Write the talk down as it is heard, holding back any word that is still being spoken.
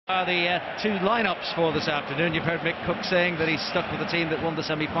The two lineups for this afternoon. You've heard Mick Cook saying that he's stuck with the team that won the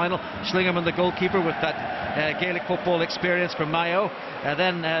semi-final. Schlingerman, the goalkeeper, with that Gaelic football experience from Mayo.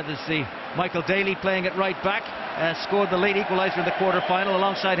 Then there's the Michael Daly playing at right back. Scored the late equaliser in the quarter-final.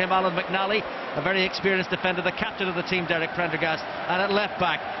 Alongside him, Alan McNally, a very experienced defender, the captain of the team, Derek Prendergast. And at left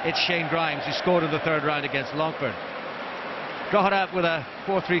back, it's Shane Grimes, who scored in the third round against Longford. Drogheda with a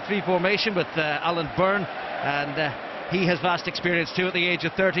 4-3-3 formation with Alan Byrne, and he has vast experience too at the age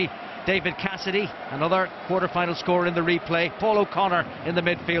of 30. David Cassidy, another quarter-final scorer in the replay. Paul O'Connor in the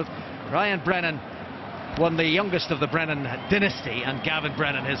midfield. Ryan Brennan, won the youngest of the Brennan dynasty, and Gavin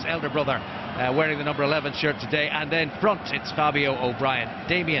Brennan, his elder brother, wearing the number 11 shirt today. And then front, it's Fabio O'Brien.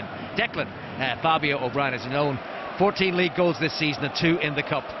 Declan Fabio O'Brien, as you know, 14 league goals this season and 2 in the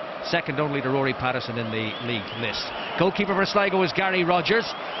Cup. Second only to Rory Patterson in the league list. Goalkeeper for Sligo is Gary Rogers.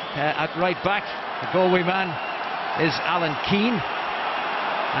 At right back, the goalway man is Alan Keane,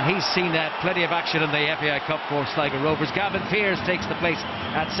 and he's seen plenty of action in the FAI Cup for Sligo Rovers. Gavin Pearce takes the place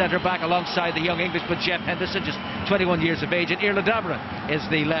at centre back alongside the young Englishman Jeff Henderson, just 21 years of age, and Irla Dameron is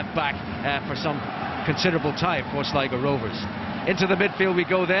the left back for some considerable time for Sligo Rovers. Into the midfield we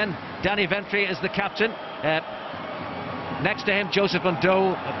go then. Danny Ventry is the captain. Next to him, Joseph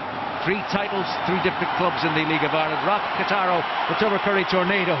Undoe, 3 titles, 3 different clubs in the League of Ireland. Rock Cataro, the Tubbercurry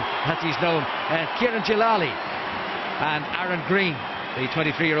Tornado, as he's known. Kieran Gilali and Aaron Green, the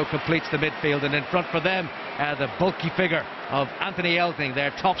 23-year-old, completes the midfield. And in front for them, the bulky figure of Anthony Elting,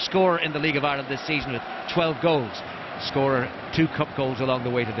 their top scorer in the League of Ireland this season with 12 goals. Scorer 2 cup goals along the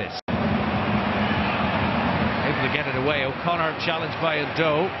way to this. Able to get it away. O'Connor challenged by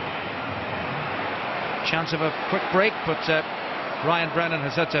Undoe. Chance of a quick break, but Ryan Brennan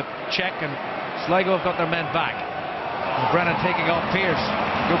has had to check, and Sligo have got their men back. And Brennan taking off Pearce.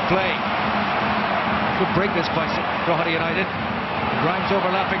 Good play. Good break this by Drogheda United. Grimes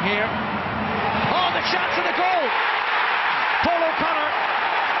overlapping here. Oh, the chance of the goal! Paul O'Connor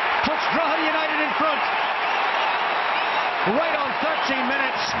puts Drogheda United in front. Right on 13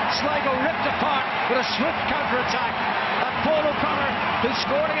 minutes, Sligo ripped apart with a swift counter-attack. And Paul O'Connor, who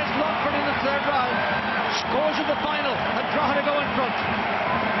scored against Longford in the third round, scores in the final, and Drogheda go in front.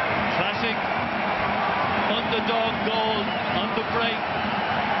 Classic underdog goal on the break.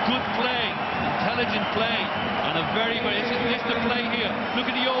 Good play, intelligent play, and a very, it's the play here.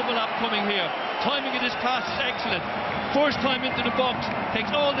 Look at the overlap coming here. Timing of this pass is excellent. First time into the box, takes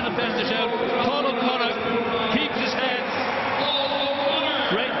all the defenders out. Paul O'Connor keeps his head.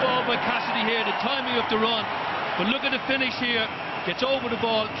 Great ball by Cassidy here, the timing of the run. But look at the finish here. Gets over the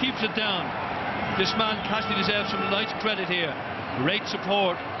ball, keeps it down. This man Cassidy deserves some nice credit here. Great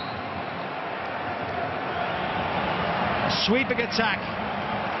support. A sweeping attack,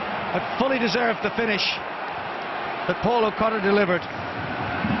 but fully deserved the finish that Paul O'Connor delivered.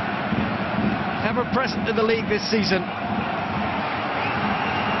 Ever present in the league this season.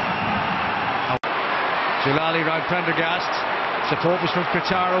 Gilali round Prendergast. Support was from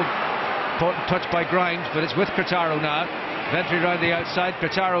Cretaro. Important touch by Grimes, but it's with Cretaro now. Ventry round the outside.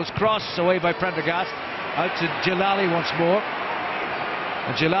 Cretaro's cross away by Prendergast. Out to Gilali once more.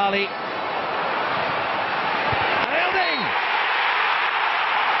 And Gilali. And Elding!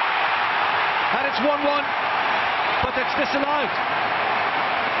 And it's 1-1, but it's disallowed.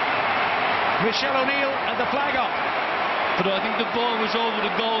 Michelle O'Neill and the flag up. But I think the ball was over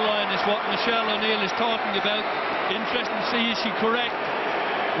the goal line, is what Michelle O'Neill is talking about. Interesting to see, is she correct?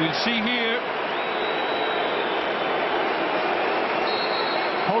 We'll see here.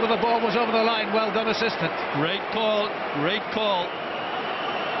 Hold of the ball was over the line. Well done, assistant. Great call, great call.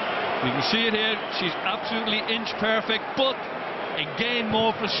 We can see it here. She's absolutely inch perfect, but again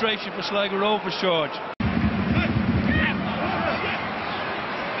more frustration for Sligo Rovers, George.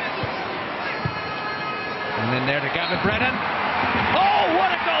 And then there to Gavin Brennan. Oh, what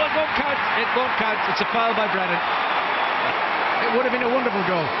a goal! It won't count. It won't count. It's a foul by Brennan. It would have been a wonderful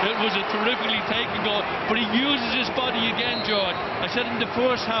goal. It was a terrifically taken goal, but he uses his body again, George. I said in the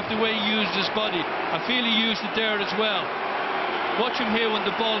first half the way he used his body. I feel he used it there as well. Watch him here when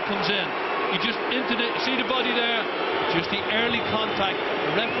the ball comes in. He just see the body there? Just the early contact.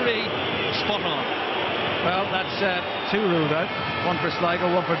 The referee, spot on. Well, that's 2 ruled out. 1 for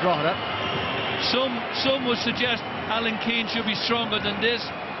Sligo, 1 for Drogheda. Some would suggest Alan Keane should be stronger than this,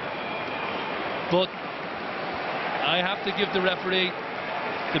 but I have to give the referee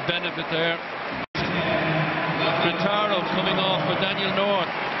the benefit there. Gretaro coming off for Daniel North,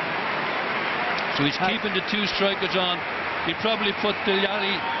 so he's keeping the 2 strikers on. He'd probably put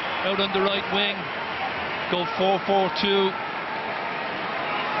Diali out on the right wing, go 4-4-2.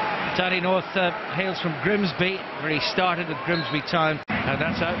 Danny North hails from Grimsby, where he started at Grimsby Town. And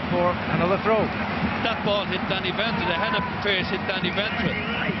that's out for another throw. That ball hit Danny Ventre. The head of Pierce hit Danny Ventre.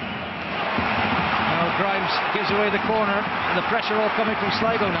 Now Grimes gives away the corner, and the pressure all coming from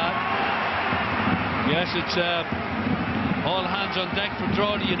Sligo now. Yes, it's all hands on deck for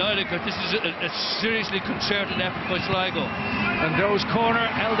Drogheda United, because this is a seriously concerted effort by Sligo. And Doe's corner,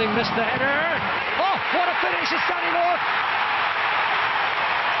 Elding missed the header. Oh, what a finish! It's Danny North.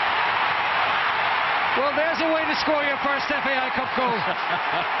 Well, there's a way to score your first FAI Cup goal.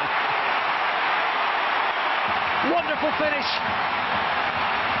 Wonderful finish.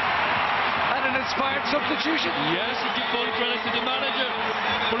 And an inspired substitution. Yes, you give full credit to the manager,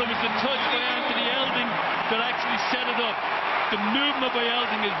 but it was the touch by Anthony Elding that actually set it up. The movement by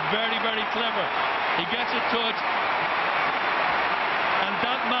Elding is very, very clever. He gets a touch, and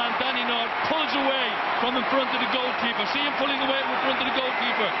that man, Danny North, pulls away from in front of the goalkeeper. See him pulling away from in front of the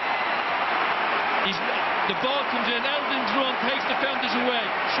goalkeeper. The ball comes in, Elding's run takes the defenders away,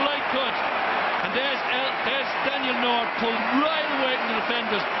 slight touch, and there's Daniel North pulled right away from the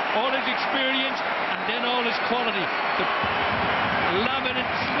defenders. All his experience and then all his quality to slam it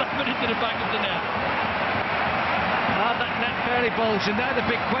into the back of the net. That net fairly bulged, and now the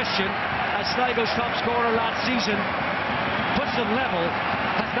big question, as Sligo's top scorer last season puts them level,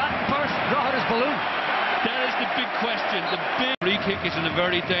 has that burst Drogheda's balloon? That is the big question. The big free kick is in a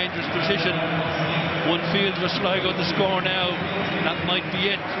very dangerous position. One feels for Sligo to score now. That might be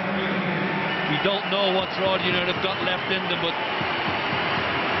it. We don't know what Drogheda United have got left in them, but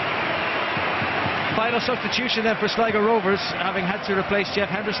final substitution then for Sligo Rovers, having had to replace Jeff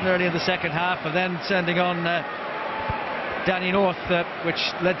Henderson early in the second half, and then sending on Danny North,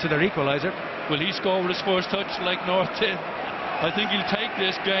 which led to their equaliser. Will he score with his first touch like North did? I think he'll take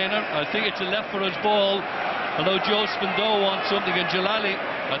this, Gaynor. I think it's a left-footed ball. Although Joseph and Doe wants something, and Jalali,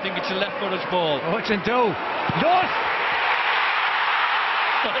 I think it's a left-footed ball. Oh, it's in Doe. North!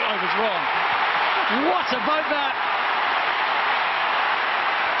 I was wrong. What about that?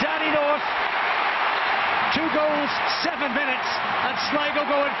 Danny North, 2 goals, 7 minutes, and Sligo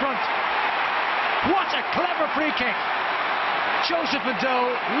go in front. What a clever free kick. Joseph and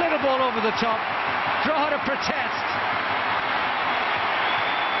Doe, little ball over the top. Drogheda protest.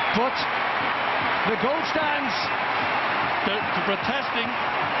 But the goal stands. The protesting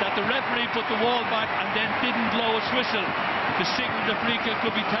that the referee put the wall back and then didn't blow a whistle to signal the free kick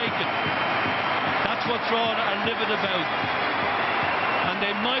could be taken. That's what Drogheda are livid about. And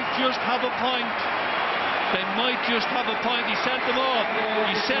they might just have a point. They might just have a point. He sent them off.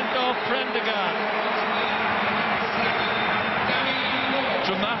 He sent off Prendergast.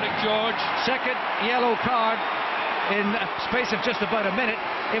 Dramatic, George. Second yellow card in a space of just about a minute.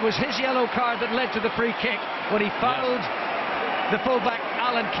 It was his yellow card that led to the free kick when he fouled the fullback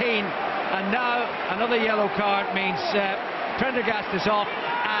Alan Keane, and now another yellow card means Prendergast is off,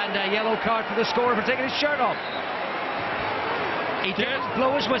 and a yellow card for the scorer for taking his shirt off. He did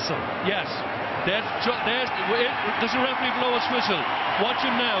blow his whistle. Yes. Does the referee blow his whistle? Watch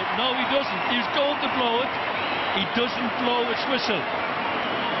him now. No, he doesn't. He's going to blow it. He doesn't blow his whistle.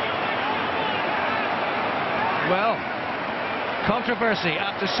 Well, controversy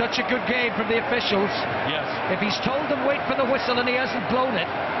after such a good game from the officials. Yes. If he's told them wait for the whistle and he hasn't blown it,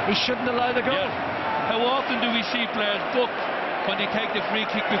 he shouldn't allow the goal. Yes. How often do we see players booked when they take the free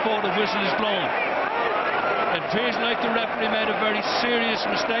kick before the whistle is blown? It appears like the referee made a very serious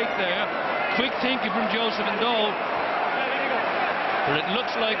mistake there. Quick thinking from Joseph and Doe. But it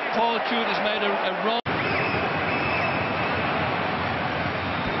looks like Paul Chute has made a wrong.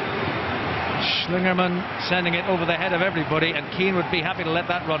 Schlingerman sending it over the head of everybody, and Keane would be happy to let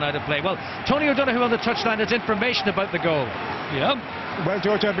that run out of play. Well, Tony O'Donoghue on the touchline has information about the goal. Yeah. Well,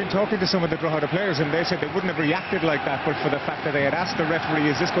 George, I've been talking to some of the Drogheda players, and they said they wouldn't have reacted like that, but for the fact that they had asked the referee,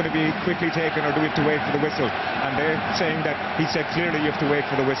 is this going to be quickly taken or do we have to wait for the whistle? And they're saying that he said clearly you have to wait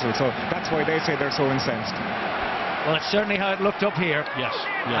for the whistle, so that's why they say they're so incensed. Well, it's certainly how it looked up here. Yes.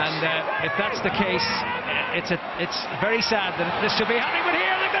 And if that's the case, it's very sad that this should be happening, but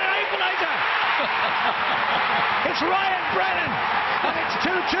here they've got an equaliser. It's Ryan Brennan, and it's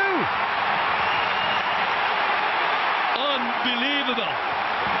 2-2. Unbelievable.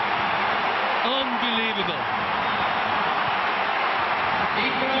 Unbelievable.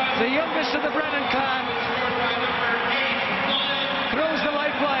 The youngest of the Brennan clan throws the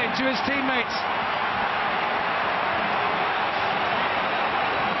lifeline to his teammates.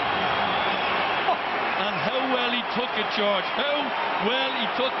 And how well he took it, George. How well he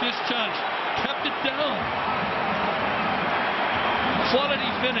took this chance. Kept it down.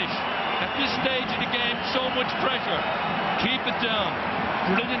 Quality finish. At this stage of the game, so much pressure. Keep it down.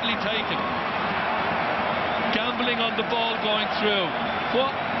 Brilliantly taken. gambling on the ball going through.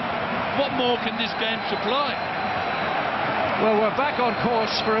 What more can this game supply? Well, we're back on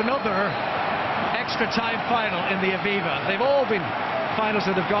course for another extra time final in the Aviva. They've all been finals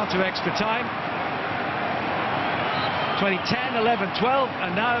that have gone to extra time. 2010, 11, 12,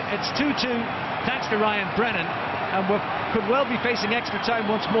 and now it's 2-2 thanks to Ryan Brennan, and we could well be facing extra time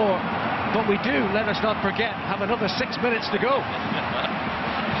once more, but we do, let us not forget, have another 6 minutes to go.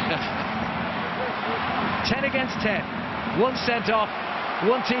 10 against 10, one sent off,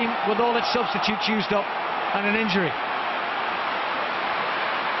 one team with all its substitutes used up, and an injury.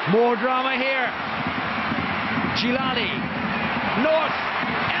 More drama here. Gilali, North,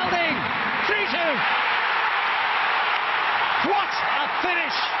 Elding, 3-2. What a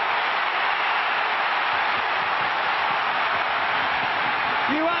finish!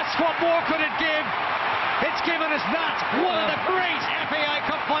 You ask what more could it give? It's given us that, one of the great FAI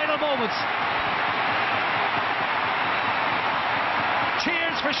Cup Final moments.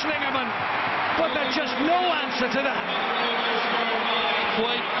 Tears for Schlingerman, but there's just no answer to that.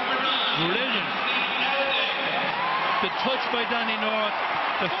 Quite brilliant. The touch by Danny North,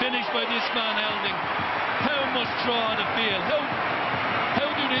 the finish by this man Elding. How must Drogheda feel? How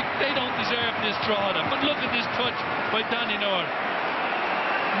do they don't deserve this Drogheda, but look at this touch by Danny North.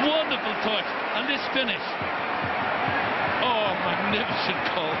 Wonderful touch, and this finish. Oh, magnificent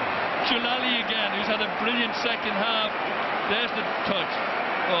goal. Chulali again, who's had a brilliant second half. There's the touch.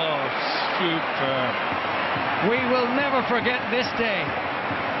 Oh, superb. We will never forget this day.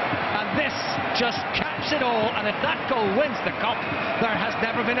 And this just caps it all, and if that goal wins the cup, there has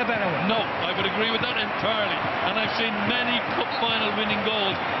never been a better one. No, I would agree with that entirely. And I've seen many cup final winning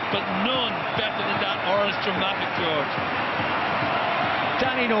goals, but none better than that or as dramatic, George.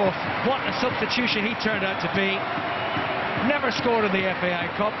 Danny North, what a substitution he turned out to be. Never scored in the FAI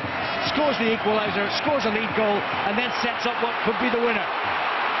Cup, scores the equaliser, scores a lead goal, and then sets up what could be the winner.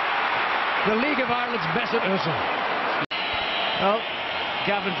 The League of Ireland's Mesut Ozil. Well,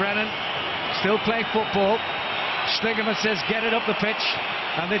 Gavin Brennan still playing football. Schlingerman says get it up the pitch,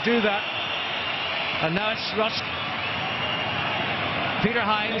 and they do that. And now it's Rusk, Peter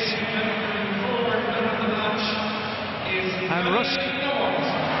Hines, and Rusk,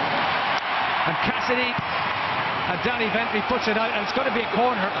 and Cassidy, and Danny Ventry puts it out, and it's going to be a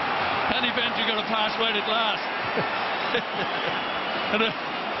corner. Danny Ventry got a pass right at last.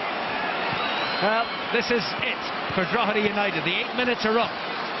 Well, this is it for Drogheda United. The 8 minutes are up.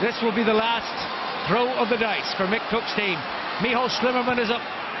 This will be the last throw of the dice for Mick Cook's team. Michal Schlingerman is up,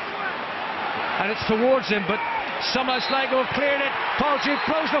 and it's towards him, but somehow Sligo have cleared it. Paul Duke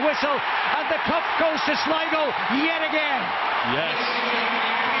blows the whistle, and the cup goes to Sligo yet again. Yes.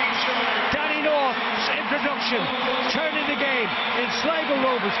 Danny North's introduction turning the game in Sligo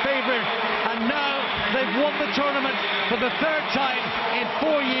Rovers' favour, and now they've won the tournament for the third time in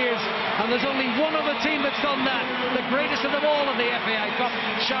 4 years, and there's only one other team that's done that, the greatest of them all in the FAI Cup,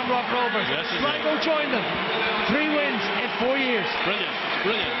 Shamrock Rovers. Yes, Sligo joined them. 3 wins in 4 years. Brilliant,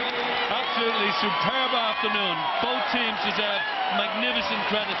 brilliant. Absolutely superb afternoon. Both teams deserve magnificent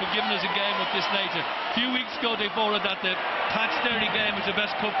credit for giving us a game of this nature. A few weeks ago they voted that the Patch Derry game was the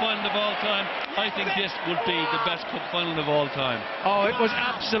best cup final of all time. I think this would be the best cup final of all time. Oh, it was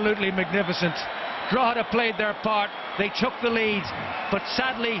absolutely magnificent. Drogheda played their part, they took the lead, but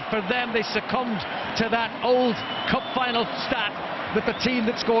sadly for them they succumbed to that old cup final stat that the team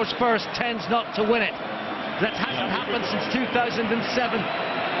that scores first tends not to win it. That hasn't happened since 2007,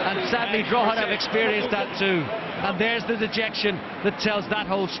 and sadly Drogheda have experienced that too. And there's the dejection that tells that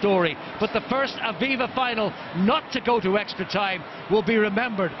whole story. But the first Aviva final not to go to extra time will be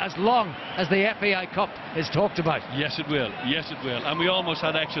remembered as long as the FAI Cup is talked about. Yes, it will. Yes, it will. And we almost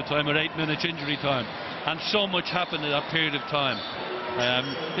had extra time at 8 minutes injury time. And so much happened in that period of time.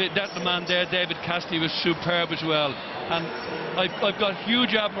 That man there, David Cassidy, was superb as well. And I've got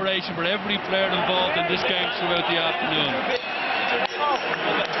huge admiration for every player involved in this game throughout the afternoon.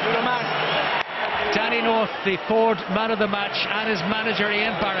 Danny North, the forward man of the match, and his manager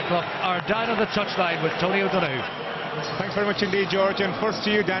Ian Barraclough are down on the touchline with Tony O'Donoghue. Thanks very much indeed, George. And first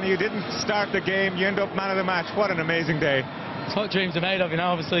to you, Danny, you didn't start the game, you end up man of the match. What an amazing day. It's what dreams are made of, you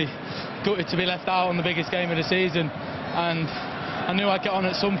know. Obviously gutted to be left out on the biggest game of the season, and I knew I'd get on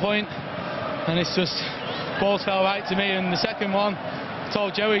at some point, and it's just balls fell right to me. And the second one, I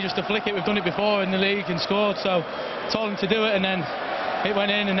told Joey just to flick it. We've done it before in the league and scored, so I told him to do it, and then it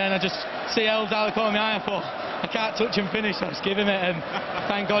went in, and then I just see Els out of the corner of my eye. I thought, I can't touch and finish, so I just give him it, and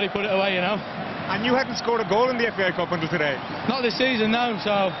thank God he put it away, you know. And you hadn't scored a goal in the FAI Cup until today? Not this season, no.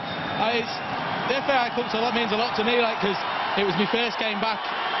 So the FAI Cup means a lot to me, like, because it was my first game back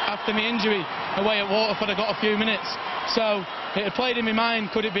after my injury, away at Waterford, I got a few minutes. So it had played in my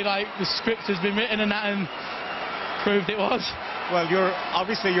mind, could it be like the script has been written and that, and proved it was. Well,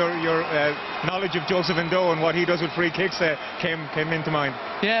 obviously your knowledge of Joseph Ndo and what he does with free kicks came into mind.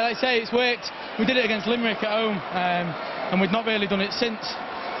 Yeah, like I say, it's worked. We did it against Limerick at home, and we've not really done it since.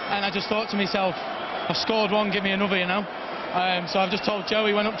 And I just thought to myself, I've scored one, give me another, you know. So I've just told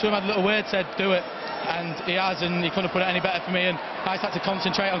Joey, went up to him, had a little word, said do it, and he has, and he couldn't have put it any better for me, and I just had to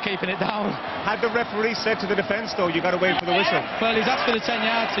concentrate on keeping it down. Had the referee said to the defence though, you got to wait for the whistle? Well, he's asked for the 10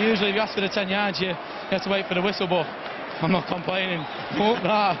 yards, so usually if you ask for the 10 yards you have to wait for the whistle, but I'm not complaining. Oh,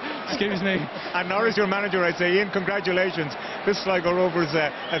 nah, excuse me. And nor is your manager, I'd say. Ian, congratulations. This Sligo Rovers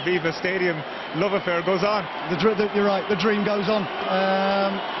Aviva Stadium love affair goes on. You're right, the dream goes on.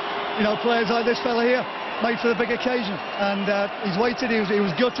 You know, players like this fella here, made for the big occasion, and he's waited, he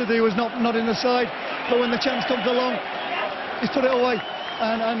was gutted, he was not in the side, but when the chance comes along, he's put it away,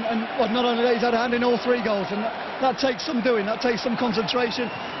 and well, not only that, he's had a hand in all 3 goals, and that takes some doing, that takes some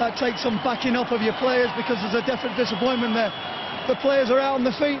concentration, that takes some backing up of your players, because there's a definite disappointment there. The players are out on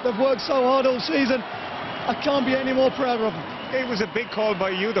the feet, they've worked so hard all season, I can't be any more proud of them. It was a big call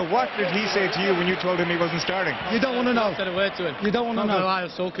by you, though. What did he say to you when you told him he wasn't starting? You don't want to know. I said a word to him. You don't want to know. I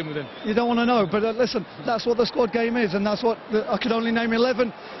was talking with him. You don't want to know, but listen, that's what the squad game is, and that's what I could only name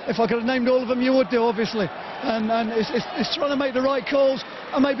 11. If I could have named all of them, you would do, obviously. And it's trying to make the right calls.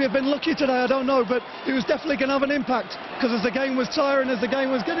 I maybe have been lucky today, I don't know, but he was definitely going to have an impact, because as the game was tiring, as the game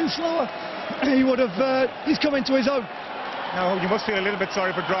was getting slower, he would have. He's coming to his own. Now, you must feel a little bit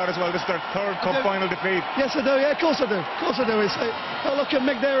sorry for Drogheda as well. This is their 3rd cup final defeat. Yes, I do. Yeah, of course I do. Of course I do. I look at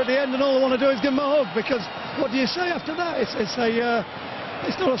Mick there at the end, and all I want to do is give him a hug, because what do you say after that?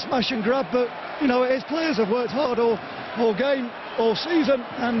 It's not a smash and grab, but you know, his players have worked hard all game, all season,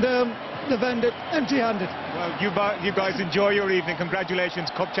 and they've ended empty-handed. Well, you guys enjoy your evening.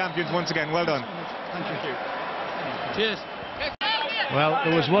 Congratulations, cup champions once again. Well done. Thank you. Cheers. Well,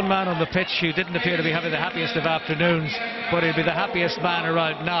 there was one man on the pitch who didn't appear to be having the happiest of afternoons, but he'll be the happiest man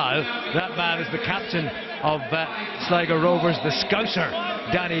around now. That man is the captain of Sligo Rovers, the Scouser,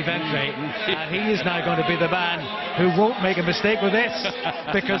 Danny Ventry, and he is now going to be the man who won't make a mistake with this,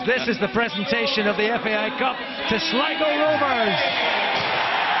 because this is the presentation of the FAI Cup to Sligo Rovers.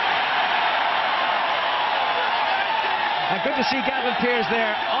 And good to see Gavin Pearce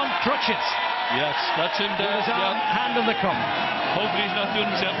there on crutches. Yes, that's him there. With his hand on the cup. Hopefully he's not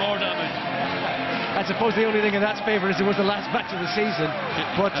doing himself more damage. I suppose the only thing in that's favour is it was the last match of the season,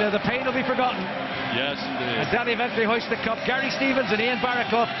 but the pain will be forgotten. Yes, it And is. Danny Ventry hoists the cup. Gary Stevens and Ian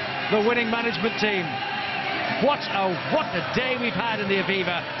Barraclough, the winning management team. What a day we've had in the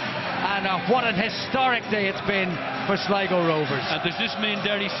Aviva, and what an historic day it's been for Sligo Rovers. And does this mean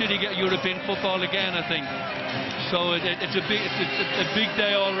Derry City get European football again, I think? So it's a big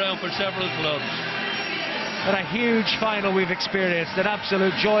day all round for several clubs. What a huge final we've experienced. An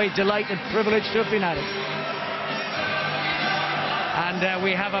absolute joy, delight and privilege to have been at it. And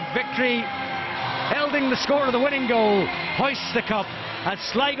we have a victory. Elding, the score of the winning goal, hoists the cup, and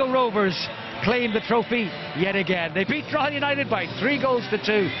Sligo Rovers claim the trophy yet again. They beat Drogheda United by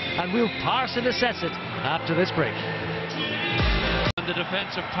 3-2, and we'll parse and assess it after this break. And the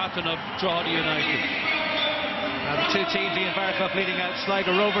defensive pattern of Drogheda United. Now the 2 teams, Ian Barraclough leading out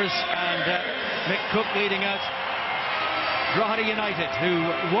Sligo Rovers and Mick Cook leading out Drogheda United, who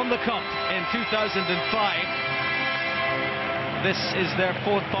won the cup in 2005. This is their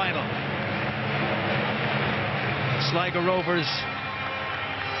 4th final. Sligo Rovers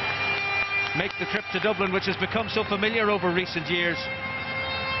make the trip to Dublin, which has become so familiar over recent years.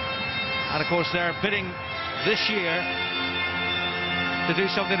 And of course they're bidding this year to do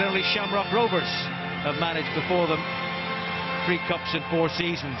something that only Shamrock Rovers have managed before them, 3 cups in 4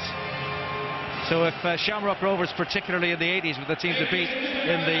 seasons. So if Shamrock Rovers, particularly in the 80s, were the team to beat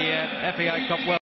in the FAI Cup, well,